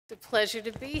It's a pleasure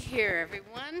to be here,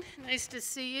 everyone. Nice to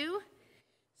see you.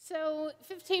 So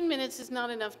 15 minutes is not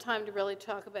enough time to really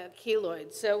talk about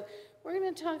keloids. So we're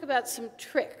going to talk about some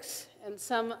tricks and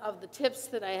some of the tips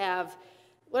that I have,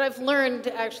 what I've learned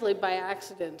actually by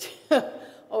accident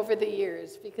over the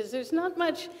years, because there's not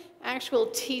much actual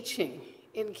teaching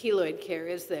in keloid care,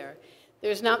 is there?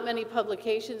 There's not many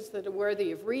publications that are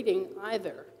worthy of reading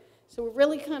either. So we're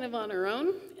really kind of on our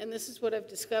own, and this is what I've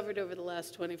discovered over the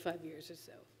last 25 years or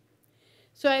so.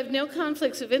 So I have no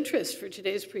conflicts of interest for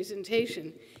today's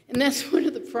presentation, and that's one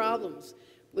of the problems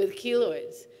with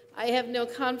keloids. I have no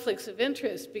conflicts of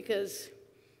interest because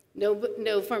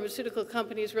no pharmaceutical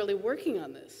company is really working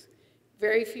on this.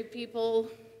 Very few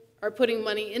people are putting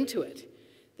money into it.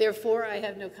 Therefore, I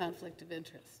have no conflict of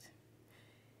interest.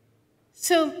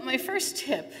 So my first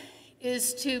tip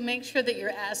is to make sure that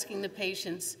you're asking the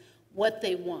patients what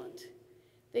they want.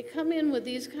 They come in with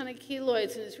these kind of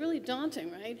keloids, and it's really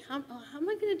daunting, right? How am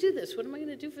I going to do this? What am I going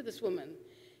to do for this woman?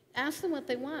 Ask them what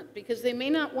they want, because they may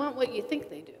not want what you think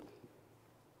they do.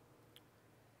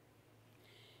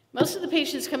 Most of the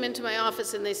patients come into my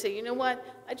office and they say, you know what,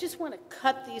 I just want to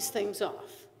cut these things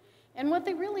off. And what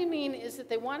they really mean is that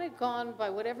they want it gone by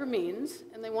whatever means,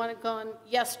 and they want it gone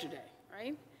yesterday,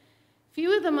 right?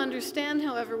 Few of them understand,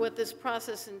 however, what this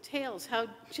process entails,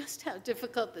 just how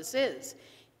difficult this is.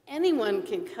 Anyone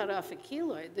can cut off a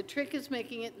keloid. The trick is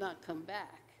making it not come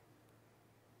back.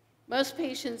 Most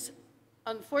patients,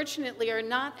 unfortunately, are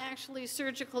not actually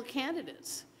surgical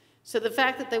candidates. So the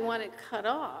fact that they want it cut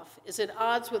off is at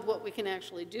odds with what we can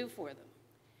actually do for them.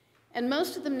 And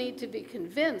most of them need to be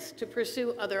convinced to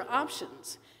pursue other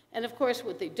options. And of course,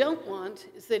 what they don't want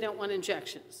is they don't want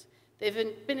injections.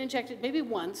 They've been injected maybe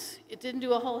once, it didn't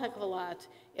do a whole heck of a lot,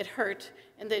 it hurt,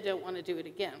 and they don't want to do it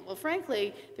again. Well,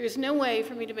 frankly, there's no way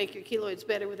for me to make your keloids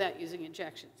better without using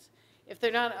injections. If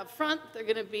they're not up front, they're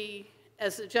going to be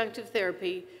as adjunctive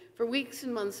therapy for weeks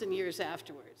and months and years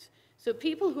afterwards. So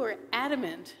people who are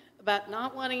adamant about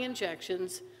not wanting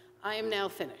injections, I am now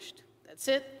finished. That's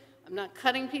it. I'm not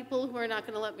cutting people who are not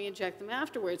going to let me inject them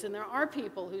afterwards. And there are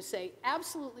people who say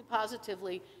absolutely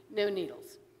positively no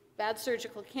needles. Bad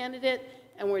surgical candidate,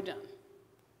 and we're done.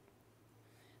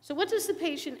 So what does the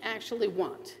patient actually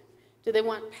want? Do they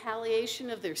want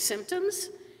palliation of their symptoms?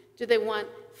 Do they want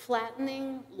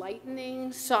flattening,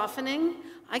 lightening, softening?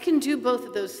 I can do both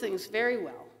of those things very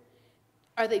well.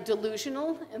 Are they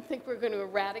delusional and think we're going to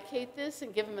eradicate this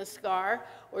and give them a scar?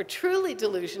 Or truly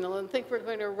delusional and think we're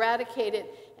going to eradicate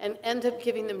it and end up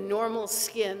giving them normal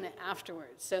skin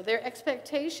afterwards? So their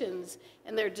expectations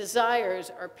and their desires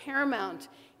are paramount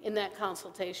in that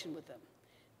consultation with them.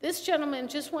 This gentleman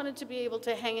just wanted to be able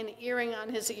to hang an earring on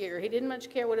his ear. He didn't much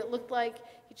care what it looked like.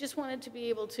 He just wanted to be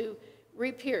able to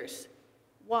re-pierce.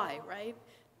 Why, right?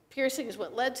 Piercing is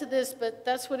what led to this, but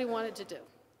that's what he wanted to do.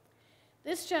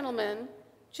 This gentleman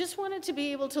just wanted to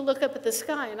be able to look up at the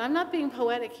sky, and I'm not being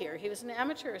poetic here. He was an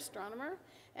amateur astronomer,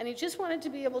 and he just wanted to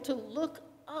be able to look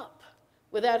up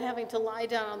without having to lie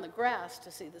down on the grass to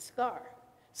see the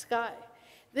sky.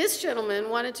 This gentleman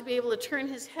wanted to be able to turn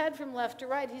his head from left to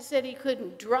right. He said he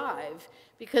couldn't drive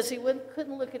because he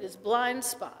couldn't look at his blind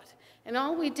spot. And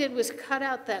all we did was cut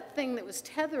out that thing that was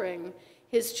tethering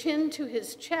his chin to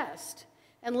his chest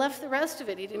and left the rest of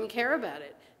it. He didn't care about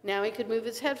it. Now he could move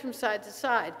his head from side to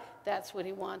side. That's what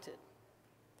he wanted.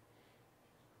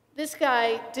 This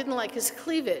guy didn't like his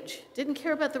cleavage, didn't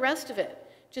care about the rest of it,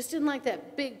 just didn't like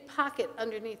that big pocket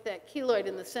underneath that keloid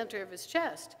in the center of his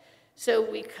chest.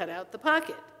 So we cut out the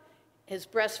pocket. His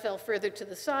breast fell further to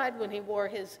the side when he wore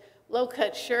his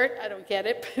low-cut shirt. I don't get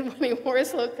it, but when he wore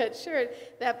his low-cut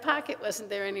shirt, that pocket wasn't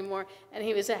there anymore, and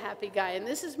he was a happy guy. And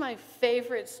this is my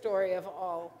favorite story of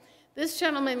all. This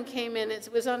gentleman came in, it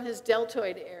was on his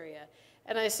deltoid area,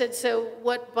 and I said, so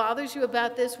what bothers you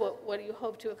about this? What do you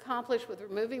hope to accomplish with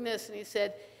removing this? And he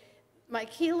said, my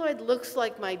keloid looks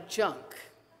like my junk.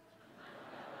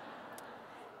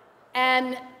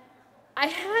 And I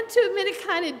had to admit it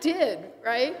kind of did,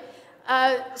 right?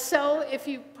 So if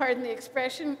you pardon the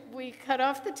expression, we cut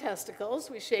off the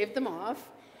testicles, we shaved them off,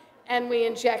 and we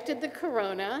injected the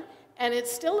corona, and it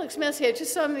still looks messy. I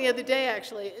just saw him the other day,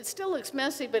 actually. It still looks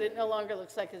messy, but it no longer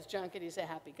looks like his junk, and he's a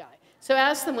happy guy. So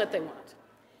ask them what they want.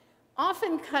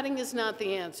 Often cutting is not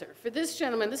the answer. For this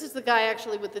gentleman, this is the guy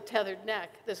actually with the tethered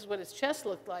neck. This is what his chest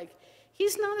looked like.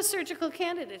 He's not a surgical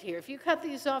candidate here. If you cut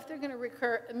these off, they're going to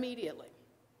recur immediately.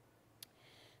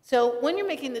 So when you're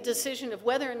making the decision of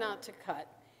whether or not to cut,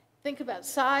 think about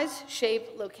size, shape,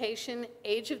 location,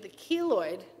 age of the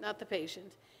keloid, not the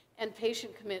patient, and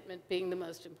patient commitment being the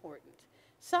most important.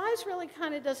 Size really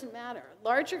kind of doesn't matter.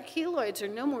 Larger keloids are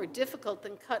no more difficult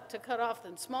to cut off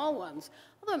than small ones.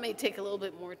 Although it may take a little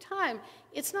bit more time,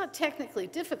 it's not technically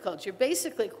difficult. You're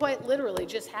basically quite literally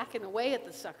just hacking away at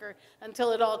the sucker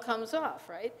until it all comes off,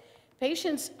 right?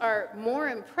 Patients are more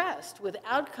impressed with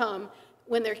outcome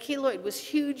when their keloid was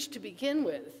huge to begin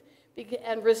with,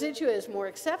 and residua is more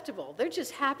acceptable. They're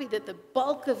just happy that the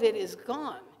bulk of it is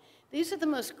gone. These are the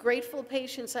most grateful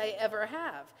patients I ever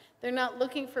have. They're not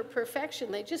looking for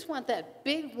perfection. They just want that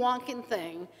big wonking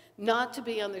thing not to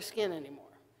be on their skin anymore.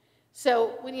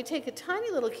 So when you take a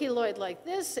tiny little keloid like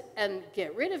this and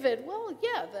get rid of it, well,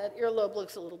 yeah, that earlobe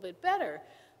looks a little bit better.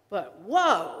 But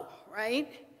whoa, right?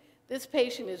 This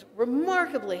patient is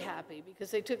remarkably happy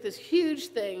because they took this huge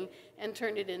thing and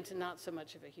turned it into not so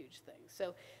much of a huge thing.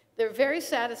 So they're very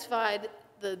satisfied.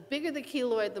 The bigger the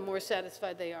keloid, the more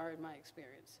satisfied they are in my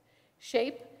experience.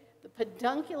 Shape, the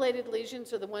pedunculated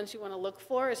lesions are the ones you want to look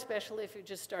for, especially if you're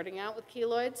just starting out with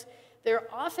keloids. There are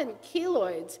often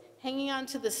keloids hanging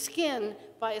onto the skin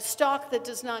by a stalk that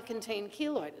does not contain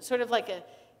keloid. It's sort of like a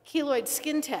keloid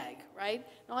skin tag, right?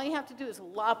 And all you have to do is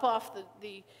lop off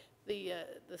the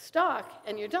stalk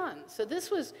and you're done. So this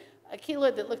was a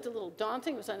keloid that looked a little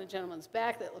daunting. It was on a gentleman's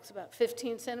back that looks about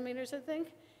 15 centimeters, I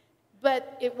think.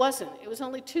 But it wasn't. It was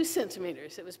only 2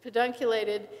 centimeters. It was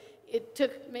pedunculated. It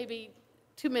took maybe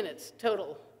 2 minutes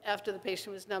total after the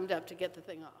patient was numbed up to get the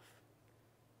thing off.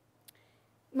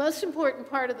 Most important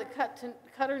part of the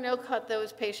cut or no cut, though,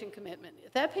 is patient commitment.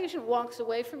 If that patient walks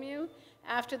away from you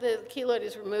after the keloid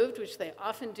is removed, which they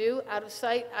often do, out of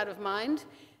sight, out of mind,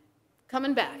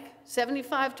 coming back.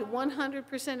 75 to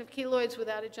 100% of keloids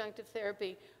without adjunctive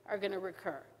therapy are going to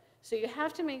recur. So you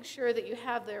have to make sure that you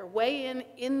have their way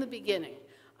in the beginning.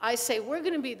 I say we're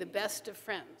going to be the best of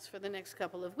friends for the next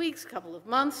couple of weeks, couple of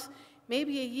months,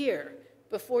 maybe a year,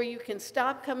 before you can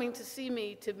stop coming to see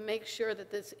me to make sure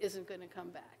that this isn't going to come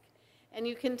back. And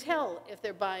you can tell if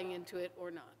they're buying into it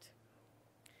or not.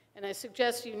 And I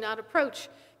suggest you not approach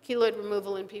keloid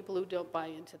removal in people who don't buy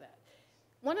into that.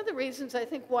 One of the reasons I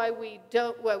think why we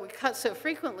cut so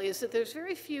frequently is that there's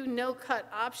very few no-cut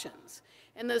options.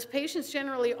 And those patients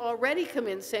generally already come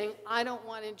in saying, I don't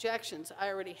want injections, I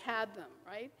already had them,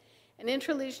 right? And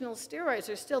intralesional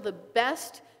steroids are still the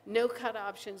best no-cut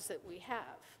options that we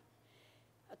have.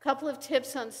 A couple of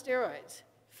tips on steroids.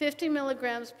 50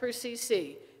 milligrams per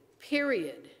cc,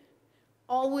 period.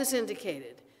 Always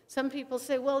indicated. Some people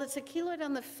say, well, it's a keloid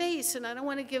on the face and I don't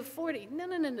want to give 40. No,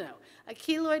 no, no, no. A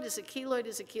keloid is a keloid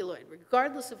is a keloid.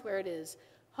 Regardless of where it is,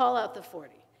 haul out the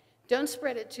 40. Don't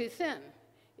spread it too thin.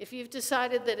 If you've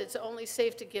decided that it's only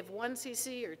safe to give 1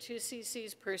 cc or 2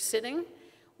 cc's per sitting,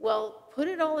 well, put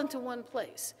it all into one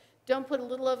place. Don't put a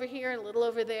little over here and a little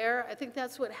over there. I think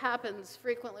that's what happens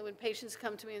frequently when patients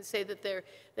come to me and say that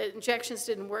that injections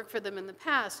didn't work for them in the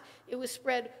past. It was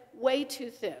spread way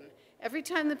too thin. Every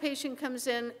time the patient comes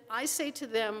in, I say to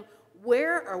them,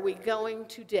 where are we going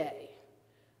today?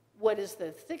 What is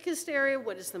the thickest area?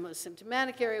 What is the most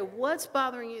symptomatic area? What's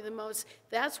bothering you the most?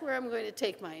 That's where I'm going to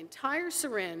take my entire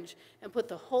syringe and put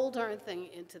the whole darn thing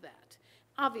into that.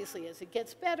 Obviously, as it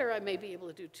gets better, I may be able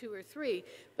to do 2 or 3,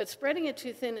 but spreading it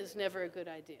too thin is never a good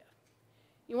idea.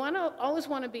 You always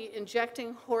want to be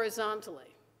injecting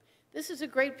horizontally. This is a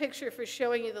great picture for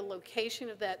showing you the location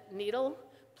of that needle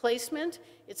placement.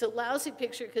 It's a lousy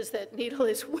picture because that needle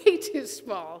is way too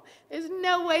small. There's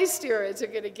no way steroids are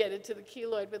going to get into the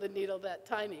keloid with a needle that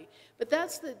tiny. But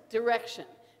that's the direction.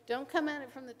 Don't come at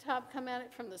it from the top, come at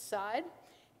it from the side.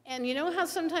 And you know how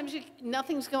sometimes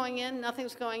nothing's going in,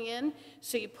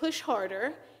 so you push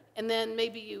harder, and then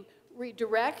maybe you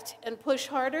redirect and push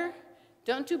harder?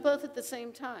 Don't do both at the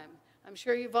same time. I'm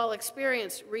sure you've all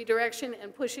experienced redirection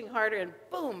and pushing harder, and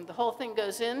boom, the whole thing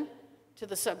goes in to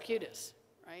the subcutis,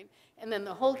 right? And then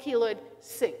the whole keloid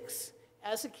sinks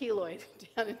as a keloid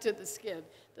down into the skin.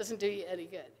 Doesn't do you any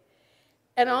good.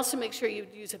 And also make sure you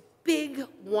use a big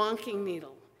wonking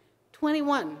needle.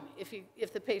 21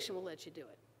 if the patient will let you do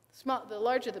it. The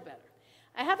larger the better.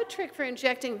 I have a trick for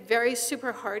injecting very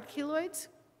super hard keloids.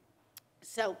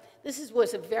 So this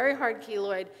was a very hard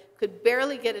keloid, could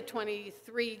barely get a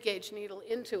 23 gauge needle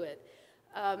into it.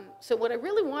 So what I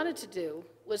really wanted to do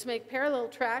was make parallel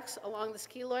tracks along this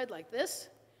keloid like this,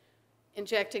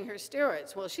 injecting her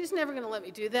steroids. Well, she's never going to let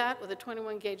me do that with a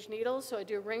 21 gauge needle, so I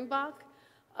do a ring block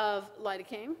of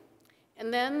lidocaine.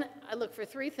 And then I look for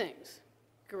 3 things: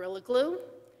 Gorilla Glue,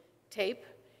 tape,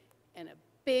 and a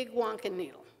big wonkin'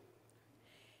 needle.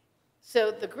 So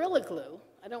the Gorilla Glue,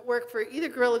 I don't work for either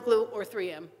Gorilla Glue or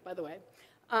 3M, by the way.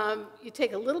 You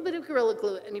take a little bit of Gorilla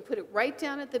Glue and you put it right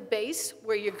down at the base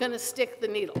where you're going to stick the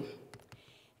needle.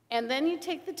 And then you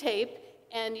take the tape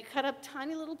and you cut up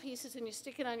tiny little pieces and you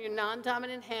stick it on your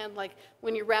non-dominant hand, like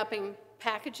when you're wrapping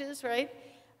packages, right?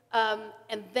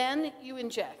 And then you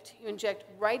inject. You inject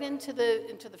right into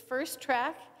the first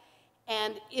track,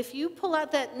 and if you pull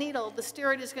out that needle, the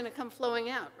steroid is going to come flowing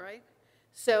out, right?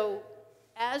 So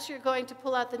as you're going to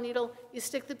pull out the needle, you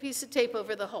stick the piece of tape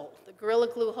over the hole. The Gorilla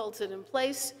Glue holds it in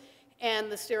place,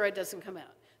 and the steroid doesn't come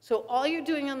out. So all you're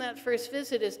doing on that first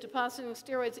visit is depositing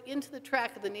steroids into the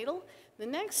track of the needle. The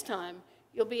next time,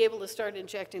 you'll be able to start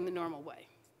injecting the normal way.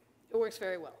 It works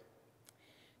very well.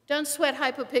 Don't sweat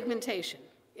hypopigmentation.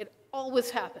 It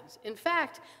always happens. In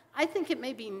fact, I think it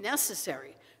may be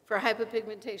necessary for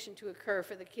hypopigmentation to occur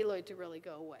for the keloid to really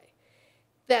go away.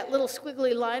 That little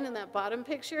squiggly line in that bottom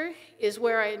picture is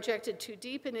where I injected too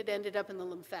deep and it ended up in the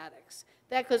lymphatics.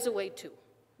 That goes away too.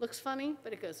 Looks funny,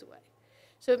 but it goes away.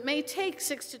 So it may take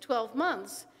 6 to 12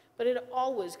 months, but it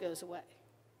always goes away.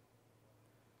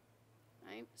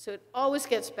 Right? So it always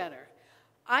gets better.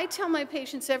 I tell my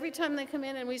patients every time they come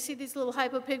in and we see these little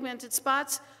hypopigmented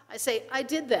spots, I say, I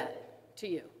did that to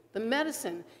you. The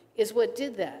medicine is what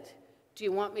did that. Do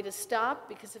you want me to stop?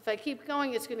 Because if I keep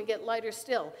going, it's going to get lighter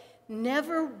still.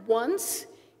 Never once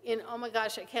in, oh my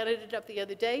gosh, I counted it up the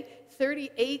other day,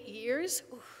 38 years,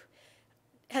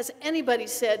 has anybody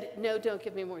said, no, don't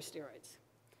give me more steroids.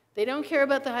 They don't care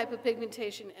about the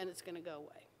hypopigmentation, and it's going to go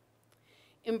away.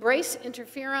 Embrace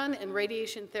interferon and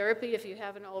radiation therapy, if you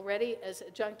haven't already, as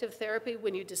adjunctive therapy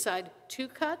when you decide to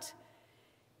cut.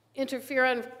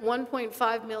 Interferon,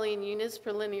 1.5 million units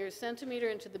per linear centimeter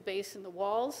into the base and the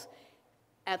walls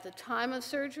at the time of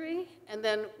surgery, and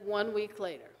then 1 week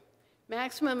later.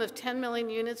 Maximum of 10 million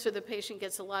units, or the patient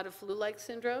gets a lot of flu-like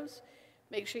syndromes.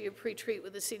 Make sure you pre-treat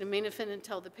with acetaminophen and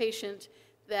tell the patient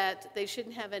that they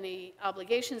shouldn't have any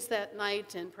obligations that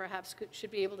night and perhaps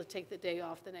should be able to take the day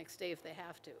off the next day if they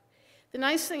have to. The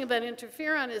nice thing about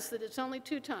interferon is that it's only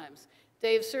 2 times.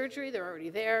 Day of surgery, they're already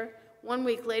there. 1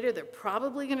 week later, they're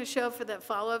probably going to show up for that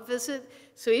follow-up visit.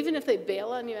 So even if they bail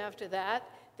on you after that,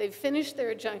 they've finished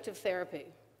their adjunctive therapy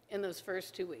in those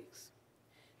first 2 weeks.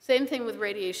 Same thing with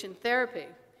radiation therapy.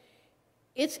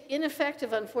 It's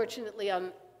ineffective, unfortunately,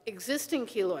 on existing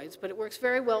keloids, but it works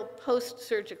very well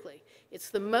post-surgically. It's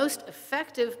the most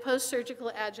effective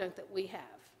post-surgical adjunct that we have.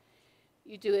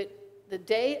 You do it the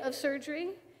day of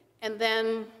surgery, and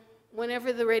then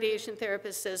whenever the radiation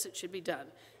therapist says it should be done.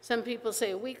 Some people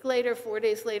say a week later, 4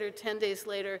 days later, 10 days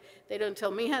later. They don't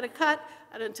tell me how to cut.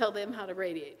 I don't tell them how to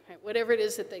radiate, right? Whatever it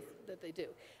is that they do.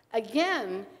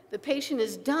 Again, the patient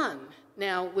is done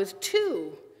now with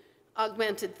 2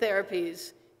 augmented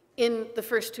therapies in the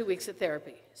first 2 weeks of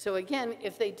therapy. So again,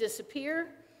 if they disappear,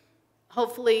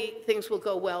 hopefully things will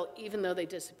go well even though they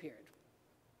disappeared.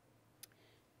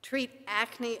 Treat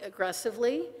acne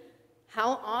aggressively.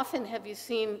 How often have you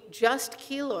seen just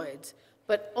keloids,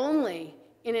 but only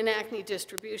in an acne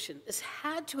distribution? This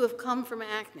had to have come from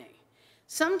acne.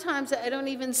 Sometimes I don't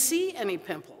even see any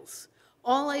pimples.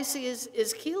 All I see is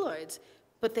keloids,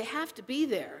 but they have to be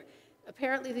there.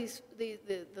 Apparently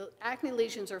the acne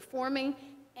lesions are forming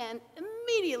and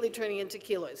immediately turning into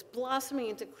keloids, blossoming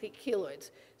into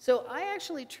keloids. So I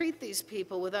actually treat these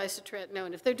people with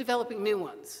isotretinoin if they're developing new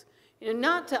ones. You know,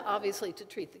 not to obviously to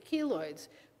treat the keloids,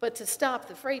 but to stop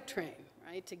the freight train,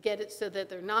 right? To get it so that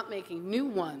they're not making new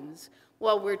ones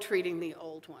while we're treating the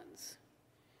old ones.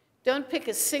 Don't pick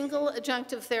a single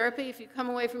adjunctive therapy. If you come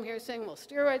away from here saying, well,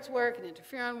 steroids work and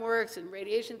interferon works and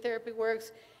radiation therapy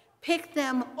works, pick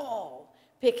them all.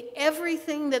 Pick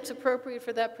everything that's appropriate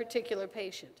for that particular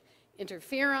patient.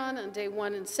 Interferon on day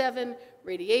 1 and 7,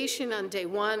 radiation on day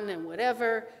 1 and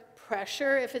whatever,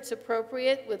 pressure if it's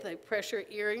appropriate with like pressure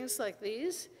earrings like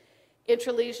these,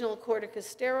 intralesional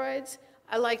corticosteroids.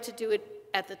 I like to do it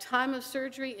at the time of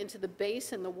surgery into the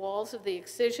base and the walls of the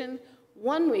excision,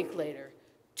 1 week later,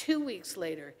 2 weeks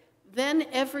later, then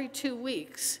every 2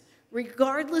 weeks,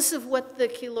 regardless of what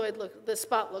the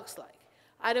spot looks like.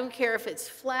 I don't care if it's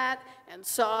flat and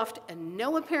soft and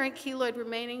no apparent keloid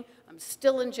remaining, I'm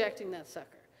still injecting that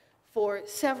sucker for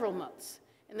several months.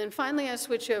 And then finally I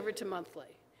switch over to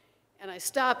monthly. And I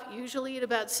stop usually at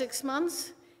about 6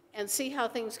 months and see how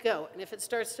things go. And if it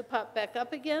starts to pop back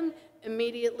up again,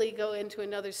 immediately go into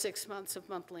another 6 months of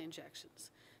monthly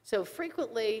injections. So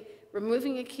frequently,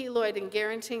 removing a keloid and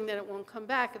guaranteeing that it won't come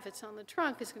back if it's on the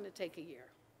trunk is going to take a year.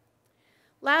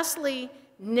 Lastly,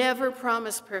 never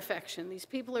promise perfection. These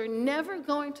people are never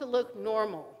going to look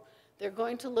normal. They're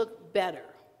going to look better.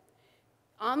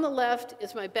 On the left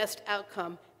is my best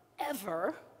outcome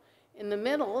ever. In the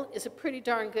middle is a pretty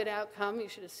darn good outcome. You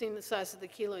should have seen the size of the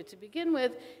keloid to begin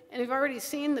with, and you've already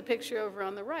seen the picture over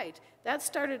on the right. That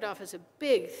started off as a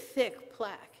big, thick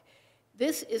plaque.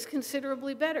 This is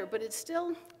considerably better, but it's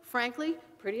still, frankly,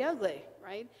 pretty ugly,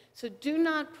 right? So do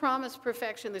not promise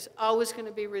perfection. There's always going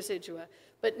to be residua.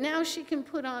 But now she can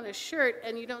put on a shirt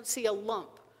and you don't see a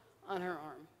lump on her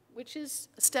arm, which is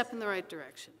a step in the right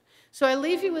direction. So I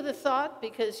leave you with a thought,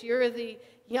 because you're the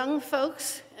young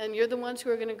folks and you're the ones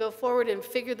who are going to go forward and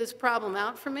figure this problem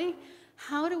out for me.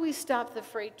 How do we stop the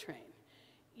freight train?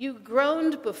 You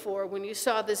groaned before when you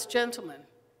saw this gentleman,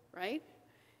 right?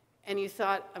 And you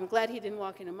thought, I'm glad he didn't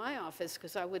walk into my office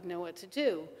because I wouldn't know what to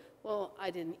do. Well, I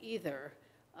didn't either.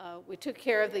 We took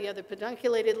care of the other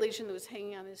pedunculated lesion that was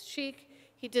hanging on his cheek.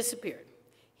 He disappeared.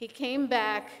 He came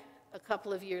back a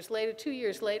couple of years later, 2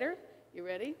 years later. You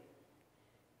ready?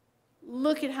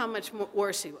 Look at how much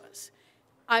worse he was.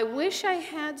 I wish I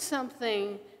had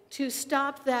something to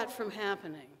stop that from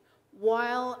happening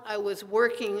while I was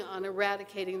working on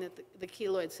eradicating the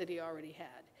keloids that he already had.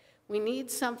 We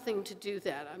need something to do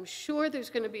that. I'm sure there's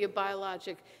going to be a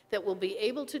biologic that will be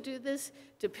able to do this.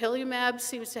 Dupilumab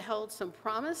seems to hold some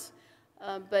promise,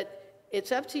 but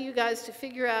it's up to you guys to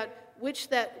figure out which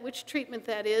treatment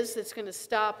that is that's going to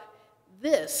stop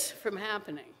this from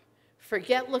happening.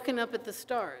 Forget looking up at the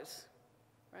stars,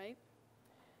 right?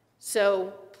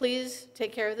 So please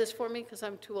take care of this for me, because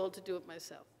I'm too old to do it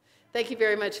myself. Thank you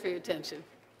very much for your attention.